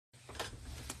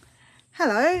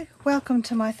Hello, welcome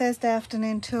to my Thursday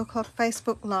afternoon 2 o'clock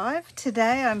Facebook Live.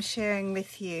 Today I'm sharing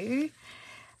with you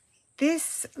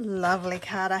this lovely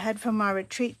card I had from my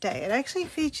retreat day. It actually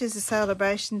features a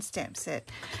Saddle-bration stamp set,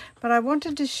 but I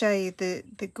wanted to show you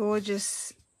the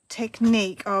gorgeous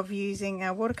technique of using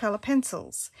our watercolour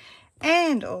pencils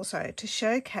and also to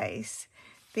showcase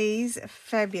these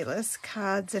fabulous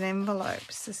cards and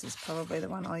envelopes. This is probably the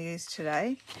one I'll use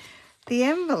today. The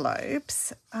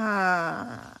envelopes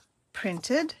are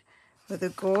printed with a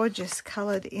gorgeous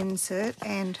coloured insert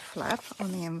and flap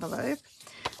on the envelope.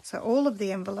 So all of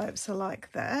the envelopes are like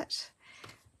that,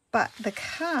 but the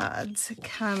cards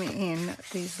come in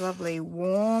these lovely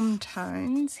warm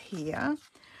tones here,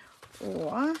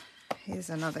 or here's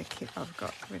another kit I've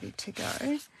got ready to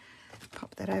go.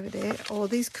 Pop that over there, or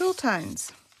these cool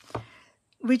tones,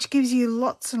 which gives you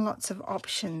lots and lots of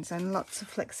options and lots of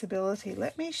flexibility.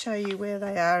 Let me show you where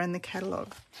they are in the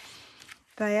catalogue.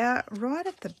 They are right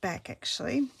at the back,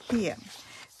 actually, here.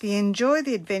 The Enjoy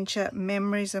the Adventure,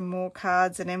 Memories and More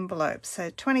cards and envelopes. So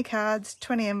 20 cards,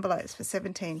 20 envelopes for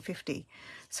 $17.50.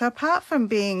 So apart from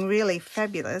being really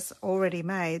fabulous, already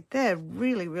made, they're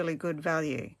really, really good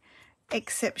value.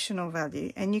 Exceptional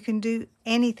value. And you can do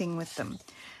anything with them.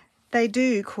 They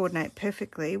do coordinate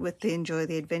perfectly with the Enjoy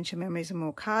the Adventure, Memories and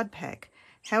More card pack.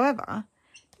 However,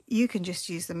 you can just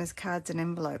use them as cards and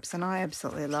envelopes, and I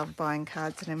absolutely love buying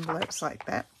cards and envelopes like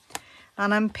that.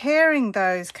 And I'm pairing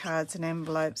those cards and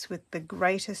envelopes with the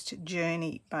Greatest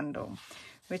Journey bundle,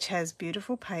 which has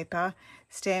beautiful paper,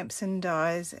 stamps and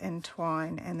dies and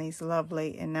twine, and these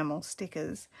lovely enamel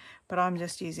stickers. But I'm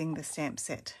just using the stamp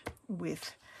set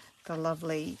with the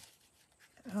lovely,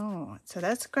 so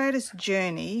that's Greatest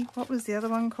Journey. What was the other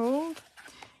one called?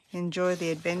 Enjoy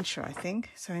the Adventure, I think.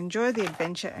 So Enjoy the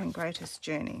Adventure and Greatest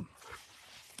Journey.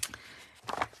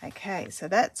 Okay, so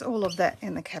that's all of that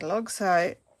in the catalogue.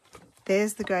 So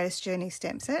there's the Greatest Journey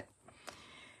stamp set.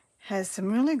 Has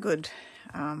some really good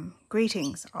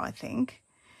greetings, I think.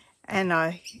 And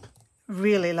I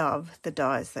really love the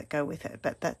dies that go with it.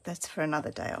 But that's for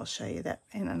another day. I'll show you that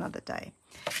in another day.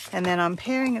 And then I'm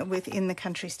pairing it with In the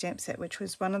Country stamp set, which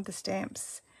was one of the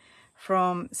stamps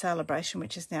from Sale-a-bration,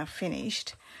 which is now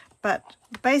finished. But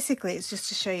basically it's just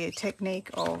to show you a technique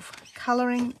of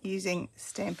colouring using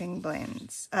stamping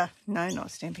blends. No, not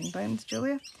stamping blends,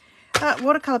 Julia.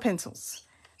 Watercolour pencils.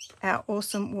 Our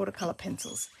awesome watercolour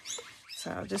pencils. So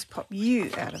I'll just pop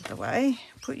you out of the way,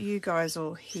 put you guys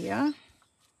all here.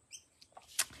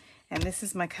 And this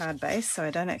is my card base, so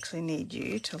I don't actually need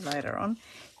you till later on.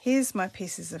 Here's my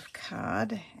pieces of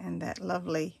card and that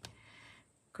lovely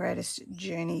Greatest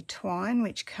Journey twine,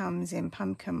 which comes in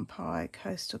Pumpkin Pie,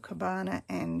 Coastal Cabana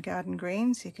and Garden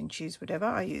Green, so you can choose whatever.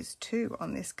 I used 2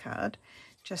 on this card,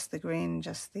 just the green,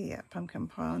 just the Pumpkin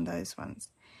Pie on those ones.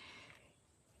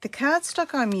 The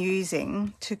cardstock I'm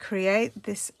using to create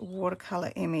this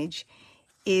watercolour image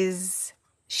is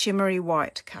Shimmery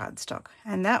White cardstock,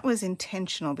 and that was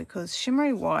intentional because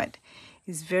Shimmery White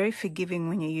is very forgiving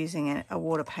when you're using a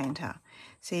water painter.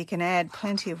 So you can add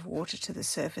plenty of water to the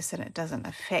surface and it doesn't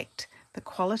affect the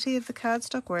quality of the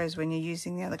cardstock, whereas when you're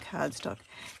using the other cardstock,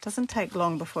 it doesn't take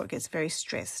long before it gets very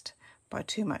stressed by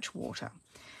too much water.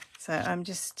 So I'm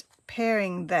just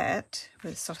pairing that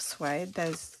with soft suede.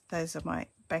 Those are my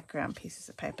background pieces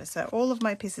of paper. So all of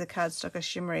my pieces of cardstock are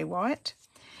Shimmery White.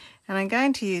 And I'm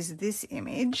going to use this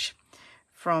image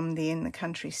from the In the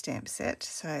Country stamp set.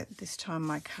 So this time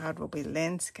my card will be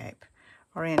landscape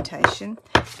orientation,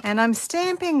 and I'm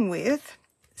stamping with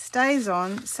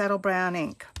Stazon Saddle Brown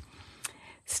Ink.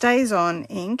 Stazon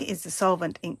ink is the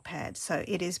solvent ink pad, so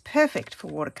it is perfect for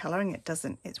watercolouring.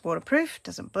 It's waterproof,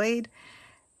 doesn't bleed.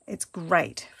 It's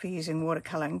great for using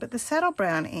watercolouring, but the Saddle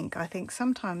Brown ink I think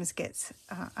sometimes gets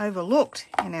overlooked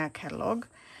in our catalogue,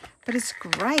 but it's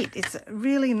great. It's a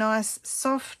really nice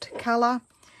soft colour,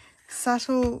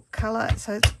 subtle colour,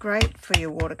 so it's great for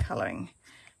your watercolouring.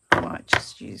 I might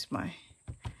just use my,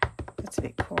 it's a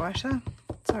bit quieter.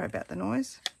 Sorry about the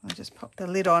noise. I'll just pop the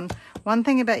lid on. One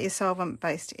thing about your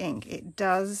solvent-based ink, it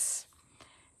does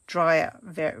dry out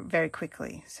very, very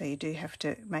quickly. So you do have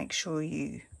to make sure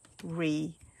you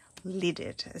re-lid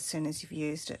it as soon as you've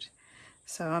used it.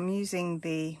 So I'm using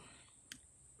the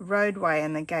roadway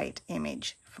and the gate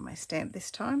image for my stamp this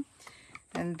time.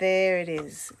 And there it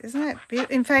is. Isn't that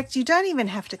beautiful? In fact, you don't even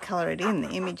have to colour it in. The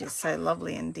image is so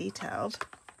lovely and detailed.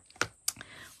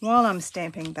 While I'm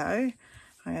stamping though,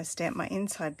 I'm going to stamp my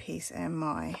inside piece and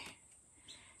my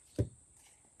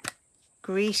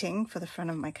greeting for the front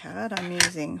of my card. I'm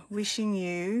using Wishing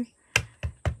You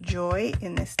Joy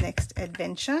in this next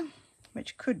adventure,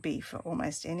 which could be for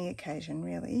almost any occasion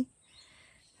really.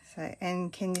 So,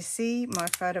 and can you see my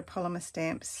photopolymer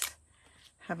stamps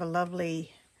have a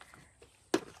lovely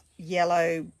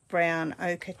yellow, brown,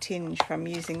 ochre tinge from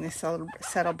using this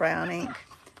Saddle Brown ink.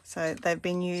 So they've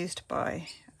been used by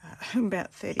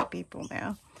about 30 people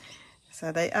now.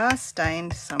 So they are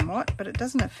stained somewhat, but it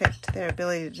doesn't affect their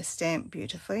ability to stamp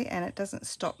beautifully, and it doesn't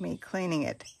stop me cleaning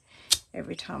it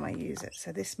every time I use it.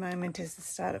 So this moment is the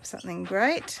start of something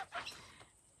great.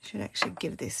 Should actually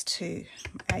give this to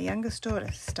our youngest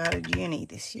daughter. Started uni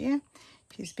this year.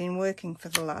 She's been working for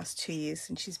the last 2 years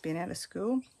since she's been out of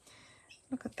school.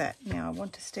 Look at that. Now I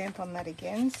want to stamp on that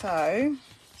again, so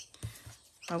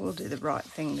I will do the right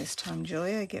thing this time,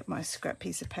 Julia. Get my scrap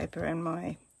piece of paper and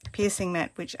my piercing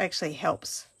mat, which actually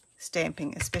helps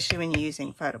stamping, especially when you're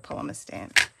using photopolymer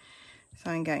stamps.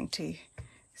 So I'm going to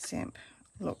stamp,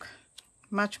 look,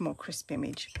 much more crisp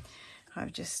image.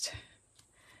 I've just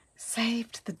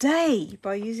saved the day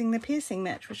by using the piercing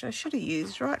mat, which I should have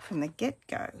used right from the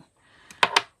get-go.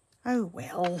 Oh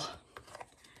well.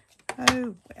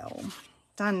 Oh well.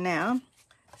 Done now,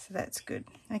 so that's good.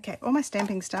 Okay, all my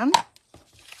stamping's done.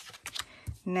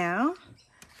 Now,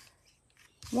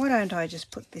 why don't I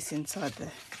just put this inside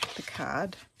the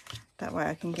card? That way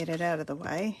I can get it out of the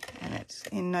way, and it's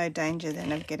in no danger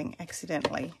then of getting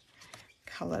accidentally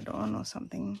coloured on or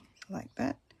something like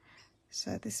that.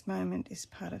 So this moment is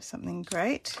part of something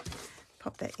great.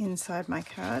 Pop that inside my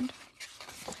card.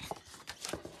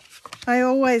 I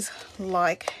always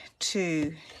like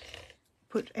to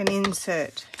put an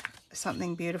insert,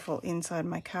 something beautiful inside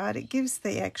my card. It gives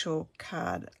the actual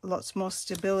card lots more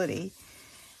stability,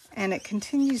 and it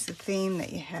continues the theme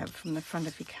that you have from the front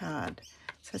of your card.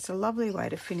 So it's a lovely way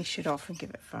to finish it off and give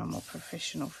it a far more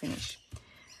professional finish.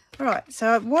 All right,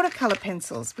 so watercolour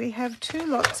pencils. We have 2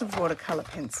 lots of watercolour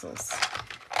pencils.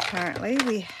 Currently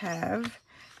we have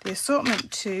the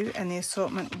assortment 2 and the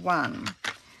assortment 1.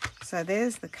 So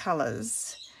there's the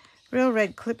colours. Real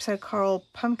Red, Calypso Coral,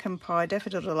 Pumpkin Pie,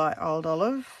 Daffodil Delight, Old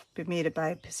Olive, Bermuda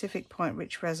Bay, Pacific Point,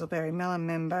 Rich Razzleberry, Melon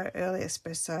Membo, Early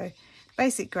Espresso,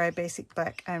 Basic Grey, Basic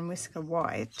Black, and Whisker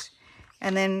White.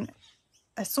 And then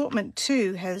assortment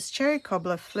 2 has Cherry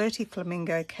Cobbler, Flirty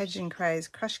Flamingo, Cajun Craze,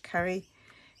 Crushed Curry,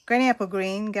 Granny Apple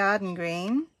Green, Garden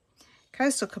Green,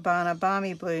 Coastal Cabana,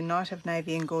 Balmy Blue, Night of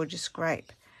Navy, and Gorgeous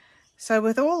Grape. So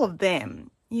with all of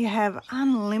them, you have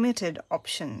unlimited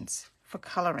options for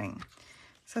colouring.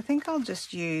 So I think I'll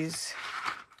just use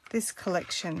this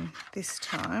collection this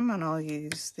time, and I'll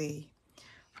use the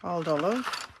Old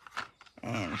Olive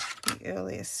and the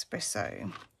Early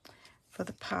Espresso for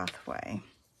the pathway.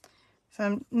 So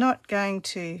I'm not going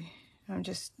to, I'm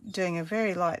just doing a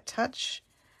very light touch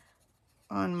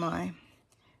on my,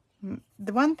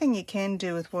 the one thing you can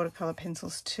do with watercolour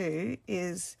pencils too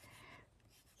is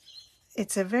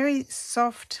it's a very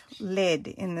soft lead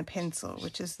in the pencil,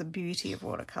 which is the beauty of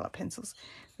watercolour pencils,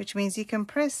 which means you can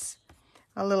press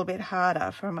a little bit harder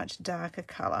for a much darker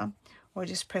colour, or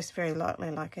just press very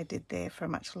lightly like I did there for a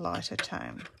much lighter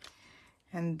tone.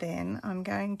 And then I'm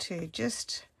going to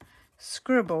just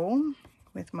scribble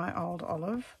with my Old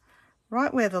Olive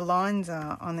right where the lines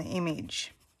are on the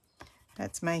image.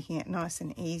 That's making it nice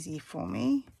and easy for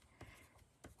me.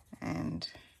 And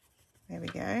there we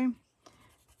go.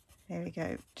 There we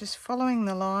go. Just following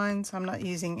the lines. I'm not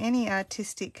using any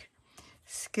artistic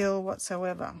skill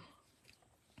whatsoever.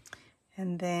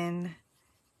 And then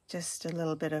just a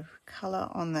little bit of colour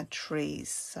on the trees.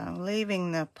 So I'm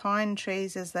leaving the pine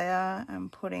trees as they are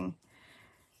and putting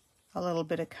a little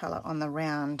bit of colour on the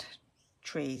round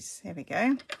trees. There we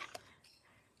go.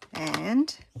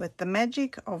 And with the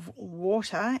magic of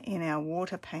water in our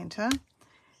water painter,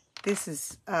 this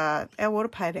is, our water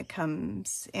painter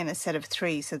comes in a set of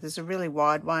 3, so there's a really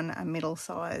wide one, a middle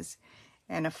size,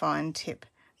 and a fine tip.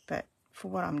 But for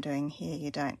what I'm doing here, you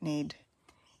don't need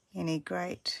any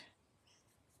great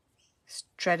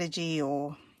strategy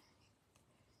or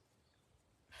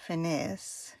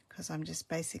finesse, because I'm just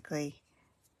basically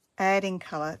adding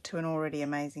colour to an already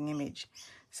amazing image.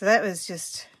 So that was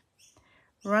just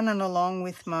running along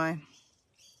with my,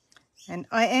 and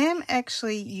I am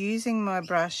actually using my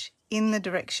brush in the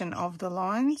direction of the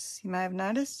lines, you may have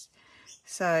noticed.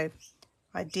 So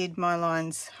I did my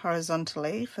lines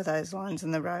horizontally for those lines in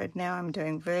the road. Now I'm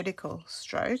doing vertical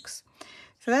strokes.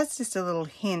 So that's just a little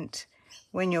hint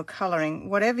when you're colouring,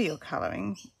 whatever you're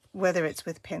colouring, whether it's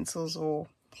with pencils or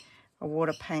a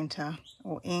water painter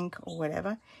or ink or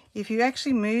whatever, if you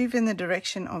actually move in the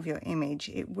direction of your image,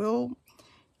 it will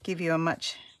give you a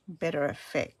much better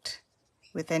effect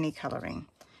with any colouring.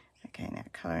 Okay, now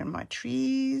colouring my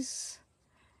trees.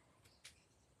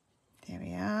 There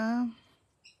we are.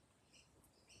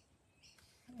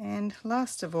 And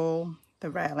last of all,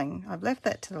 the railing. I've left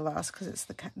that to the last because it's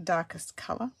the darkest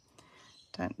colour.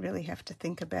 Don't really have to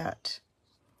think about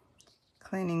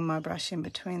cleaning my brush in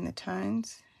between the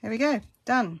tones. There we go,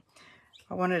 done.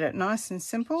 I wanted it nice and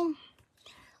simple.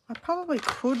 I probably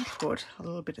could put a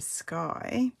little bit of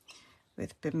sky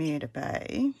with Bermuda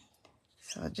Bay.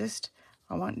 So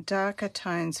I want darker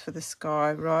tones for the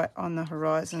sky right on the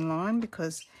horizon line,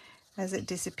 because as it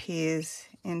disappears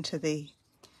into the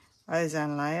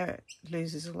ozone layer, it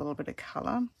loses a little bit of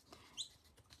colour.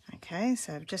 Okay,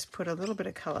 so I've just put a little bit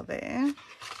of colour there.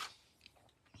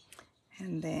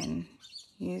 And then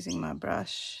using my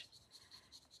brush,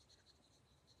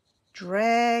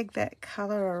 drag that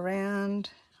colour around.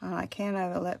 And I can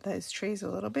overlap those trees a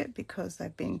little bit because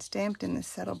they've been stamped in the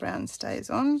Saddle Brown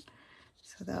Stazon,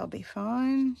 so they'll be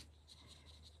fine.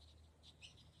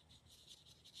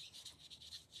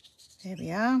 There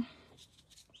we are.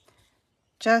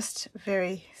 Just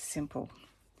very simple.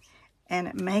 And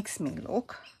it makes me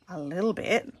look a little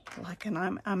bit like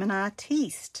I'm an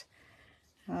artiste.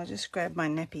 I'll just grab my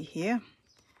nappy here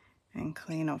and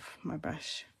clean off my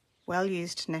brush. Well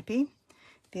used nappy.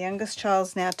 The youngest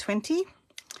child's now 20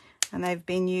 and they've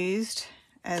been used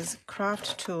as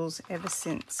craft tools ever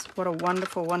since. What a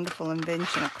wonderful, wonderful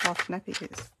invention a cloth nappy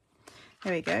is.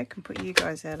 There we go, I can put you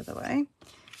guys out of the way.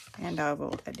 And I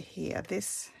will adhere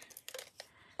this.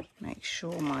 Make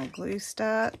sure my glue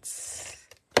starts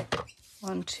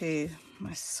onto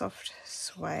my soft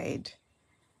suede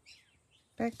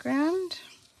background.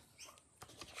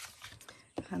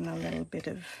 And a little bit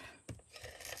of,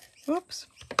 whoops,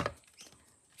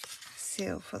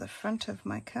 seal for the front of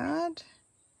my card.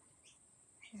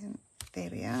 And there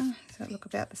we are. Does that look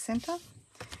about the centre?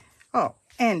 Oh,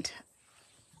 and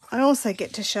I also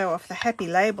get to show off the Happy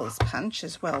Labels punch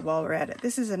as well while we're at it.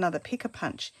 This is another picker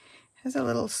punch. It has a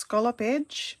little scallop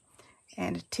edge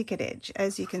and a ticket edge.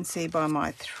 As you can see by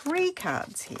my 3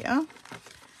 cards here,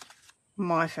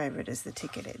 my favourite is the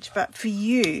ticket edge. But for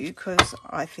you, because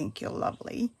I think you're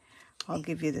lovely, I'll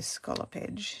give you the scallop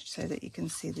edge so that you can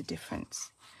see the difference.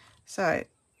 So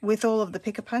with all of the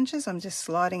picker punches, I'm just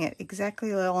sliding it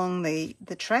exactly along the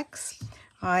tracks.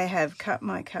 I have cut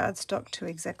my cardstock to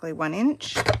exactly 1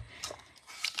 inch.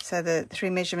 So the 3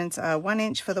 measurements are 1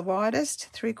 inch for the widest,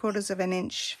 3/4 of an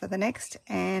inch for the next,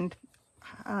 and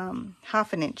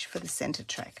 1/2 an inch for the centre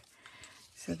track.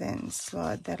 So then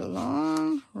slide that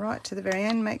along right to the very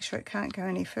end. Make sure it can't go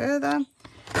any further.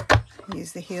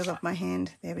 Use the heel of my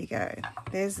hand. There we go.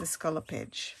 There's the scallop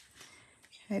edge.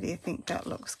 How do you think that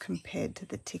looks compared to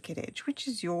the ticket edge? Which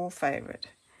is your favourite?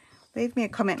 Leave me a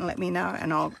comment and let me know,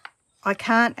 and I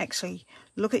can't actually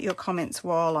look at your comments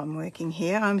while I'm working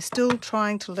here. I'm still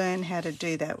trying to learn how to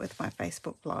do that with my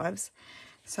Facebook Lives.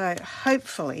 So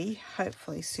hopefully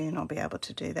soon I'll be able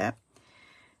to do that.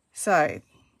 So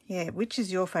yeah, which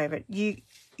is your favourite? You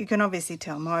can obviously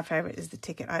tell my favourite is the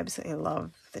ticket. I absolutely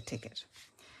love the ticket.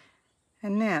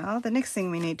 And now the next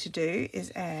thing we need to do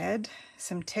is add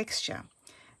some texture.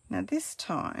 Now this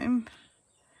time,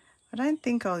 I don't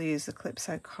think I'll use the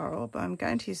Calypso Coral, but I'm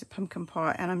going to use a pumpkin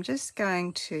pie, and I'm just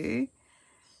going to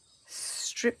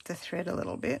strip the thread a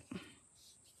little bit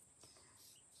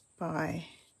by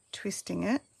twisting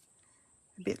it,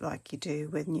 a bit like you do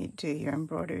when you do your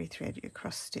embroidery thread, your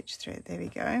cross stitch thread. There we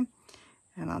go.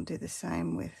 And I'll do the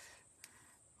same with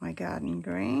my garden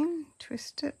green.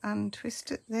 Twist it,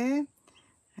 untwist it there,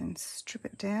 and strip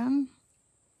it down.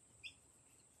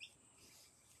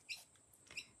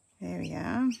 There we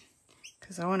are.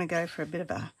 Because I want to go for a bit of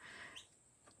a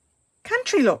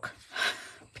country look.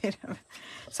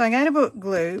 So I'm going to put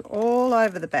glue all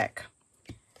over the back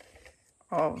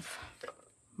of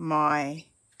my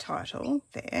title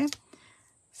there.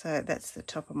 So that's the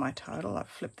top of my title. I've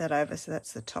flipped that over, so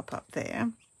that's the top up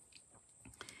there.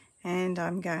 And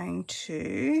I'm going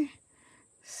to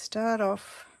start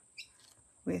off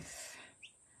with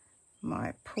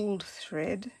my pulled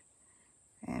thread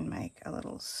and make a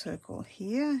little circle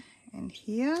here and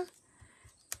here.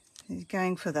 He's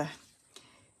going for the,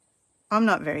 I'm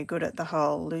not very good at the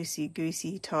whole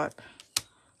loosey-goosey type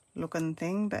looking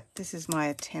thing, but this is my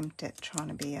attempt at trying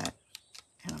to be and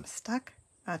I'm stuck,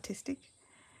 artistic.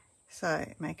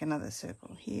 So make another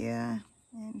circle here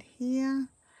and here,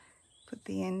 put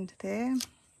the end there.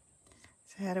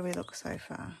 So how do we look so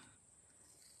far?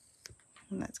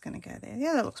 And that's going to go there.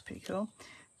 Yeah, that looks pretty cool.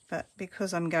 But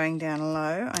because I'm going down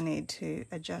low, I need to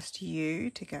adjust U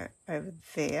to go over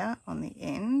there on the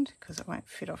end because it won't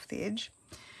fit off the edge.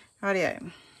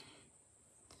 Rightio.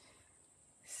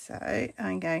 So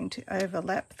I'm going to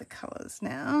overlap the colours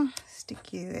now.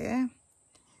 Stick you there.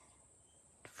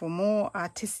 For more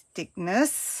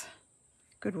artisticness.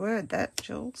 Good word that,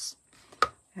 Jules.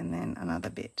 and then another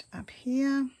bit up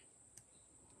here,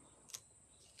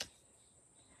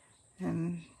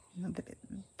 and another bit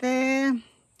there.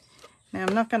 Now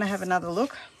I'm not going to have another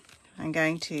look. I'm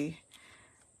going to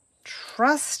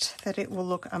trust that it will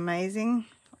look amazing,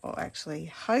 or actually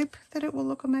hope that it will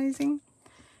look amazing,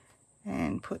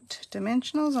 and put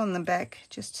dimensionals on the back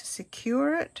just to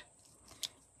secure it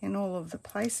in all of the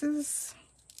places.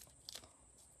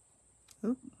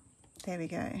 Oop, there we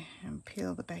go, and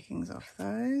peel the backings off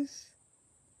those.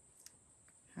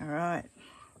 All right,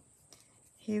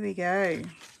 here we go.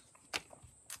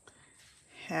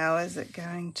 How is it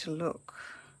going to look?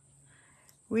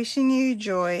 Wishing you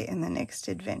joy in the next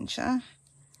adventure.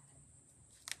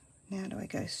 Now do I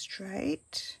go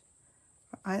straight?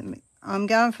 I'm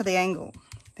going for the angle.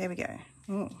 There we go.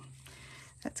 Ooh,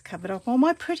 that's covered up all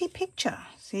my pretty picture.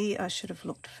 See, I should have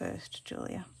looked first,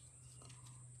 Julia.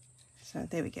 So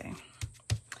there we go.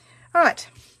 All right.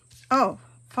 Oh,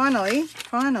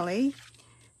 finally,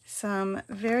 some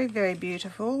very, very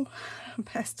beautiful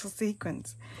pastel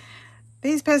sequins.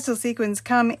 These pastel sequins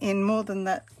come in more than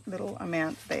that little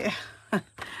amount there.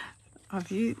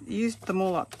 I've used them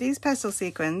all up. These pastel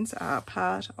sequins are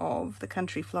part of the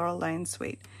Country Floral Lane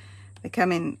suite. They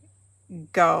come in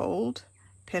gold,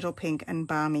 petal pink and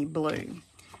balmy blue.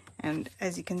 And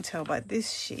as you can tell by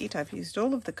this sheet, I've used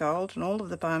all of the gold and all of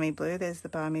the balmy blue. There's the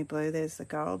balmy blue, there's the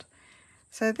gold.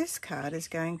 So this card is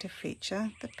going to feature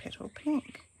the petal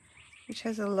pink, which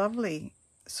has a lovely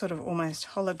sort of almost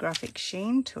holographic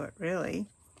sheen to it, really.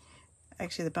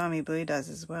 Actually, the balmy blue does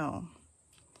as well.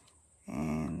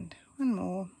 And one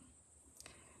more,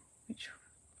 which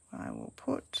I will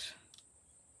put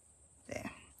there.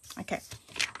 Okay,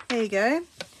 there you go.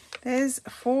 There's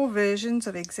 4 versions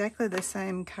of exactly the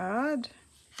same card.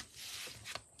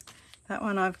 That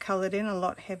one I've coloured in a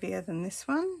lot heavier than this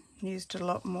one. Used a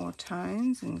lot more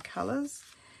tones and colours.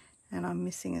 And I'm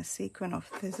missing a sequin off.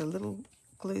 There's a little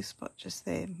glue spot just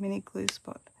there, mini glue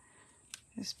spot.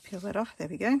 Just peel that off. There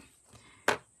we go.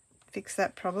 Fix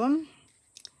that problem.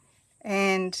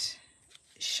 And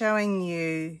showing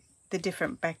you the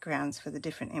different backgrounds for the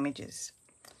different images.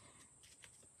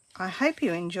 I hope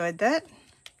you enjoyed that.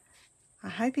 I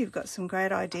hope you've got some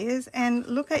great ideas, and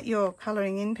look at your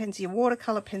colouring in pens, your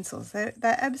watercolour pencils. They're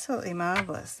absolutely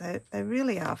marvellous. They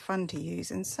really are fun to use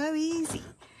and so easy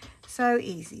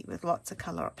with lots of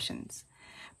colour options.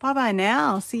 Bye bye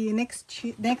now. I'll see you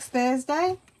next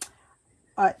Thursday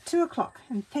at 2 o'clock,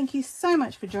 and thank you so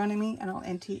much for joining me, and I'll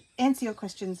answer your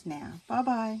questions now. Bye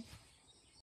bye.